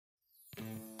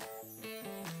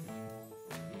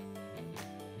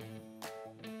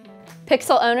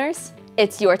Pixel owners,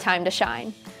 it's your time to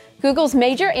shine. Google's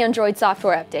major Android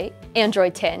software update,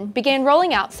 Android 10, began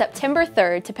rolling out September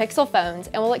 3rd to Pixel phones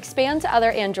and will expand to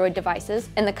other Android devices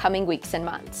in the coming weeks and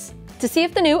months. To see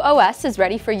if the new OS is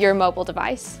ready for your mobile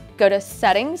device, go to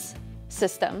Settings,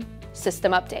 System,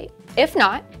 System Update. If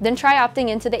not, then try opting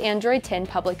into the Android 10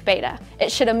 public beta.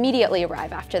 It should immediately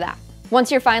arrive after that.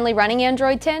 Once you're finally running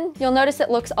Android 10, you'll notice it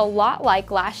looks a lot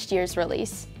like last year's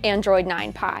release, Android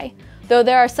 9 Pie, though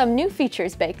there are some new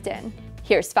features baked in.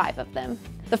 Here's 5 of them.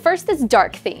 The first is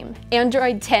Dark Theme.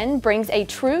 Android 10 brings a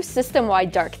true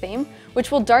system-wide dark theme, which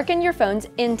will darken your phone's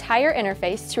entire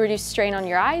interface to reduce strain on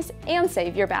your eyes and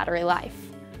save your battery life.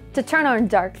 To turn on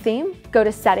Dark Theme, go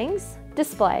to Settings,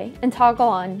 Display, and toggle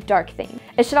on Dark Theme.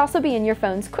 It should also be in your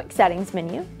phone's Quick Settings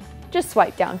menu. Just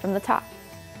swipe down from the top.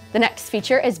 The next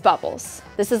feature is Bubbles.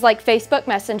 This is like Facebook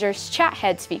Messenger's Chat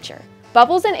Heads feature.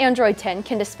 Bubbles in Android 10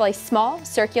 can display small,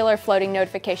 circular floating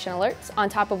notification alerts on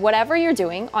top of whatever you're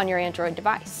doing on your Android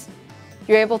device.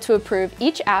 You're able to approve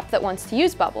each app that wants to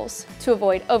use Bubbles to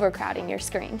avoid overcrowding your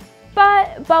screen.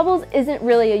 But Bubbles isn't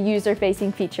really a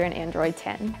user-facing feature in Android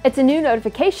 10. It's a new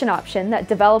notification option that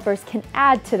developers can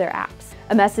add to their apps.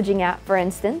 A messaging app, for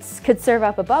instance, could serve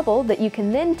up a bubble that you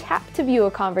can then tap to view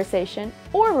a conversation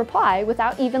or reply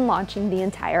without even launching the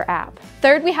entire app.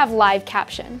 Third, we have Live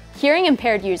Caption. Hearing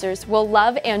impaired users will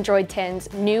love Android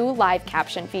 10's new Live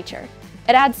Caption feature.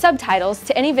 It adds subtitles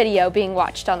to any video being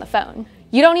watched on the phone.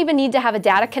 You don't even need to have a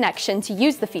data connection to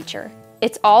use the feature.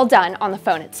 It's all done on the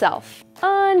phone itself.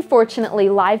 Unfortunately,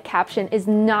 Live Caption is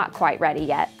not quite ready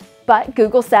yet. But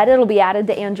Google said it'll be added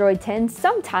to Android 10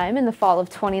 sometime in the fall of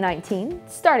 2019,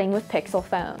 starting with Pixel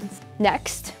phones.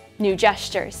 Next, new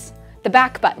gestures. The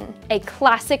back button, a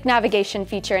classic navigation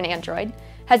feature in Android,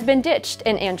 has been ditched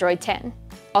in Android 10.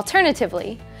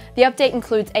 Alternatively, the update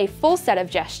includes a full set of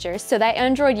gestures so that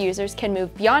Android users can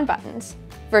move beyond buttons,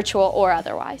 virtual or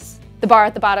otherwise. The bar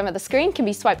at the bottom of the screen can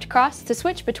be swiped across to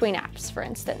switch between apps, for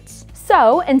instance.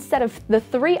 So, instead of the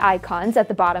 3 icons at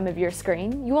the bottom of your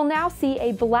screen, you will now see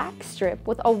a black strip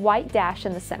with a white dash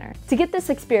in the center. To get this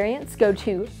experience, go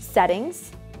to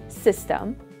Settings,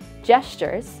 System,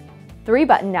 Gestures,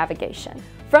 3-button navigation.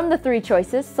 From the 3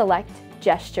 choices, select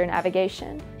Gesture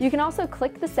Navigation. You can also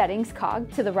click the Settings cog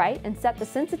to the right and set the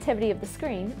sensitivity of the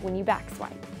screen when you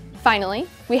backswipe. Finally,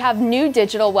 we have new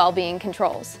digital well-being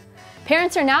controls.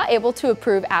 Parents are now able to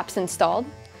approve apps installed,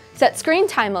 set screen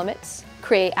time limits,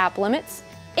 create app limits,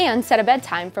 and set a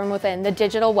bedtime from within the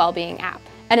Digital Wellbeing app.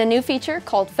 And a new feature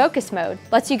called Focus Mode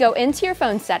lets you go into your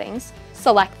phone settings,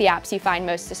 select the apps you find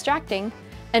most distracting,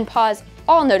 and pause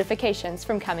all notifications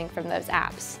from coming from those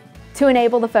apps. To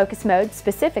enable the Focus Mode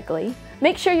specifically,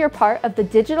 make sure you're part of the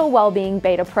Digital Wellbeing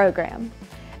beta program.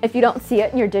 If you don't see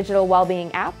it in your Digital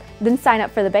Wellbeing app, then sign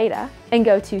up for the beta and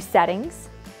go to Settings,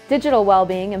 Digital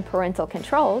Wellbeing and Parental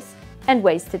Controls, and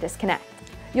Ways to Disconnect.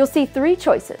 You'll see 3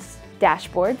 choices: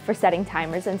 Dashboard for setting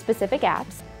timers in specific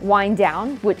apps, Wind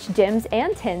Down, which dims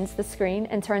and tints the screen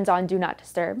and turns on Do Not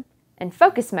Disturb, and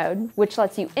Focus Mode, which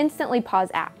lets you instantly pause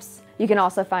apps. You can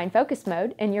also find Focus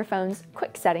Mode in your phone's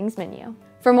Quick Settings menu.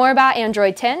 For more about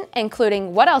Android 10,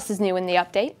 including what else is new in the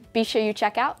update, be sure you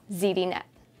check out ZDNet.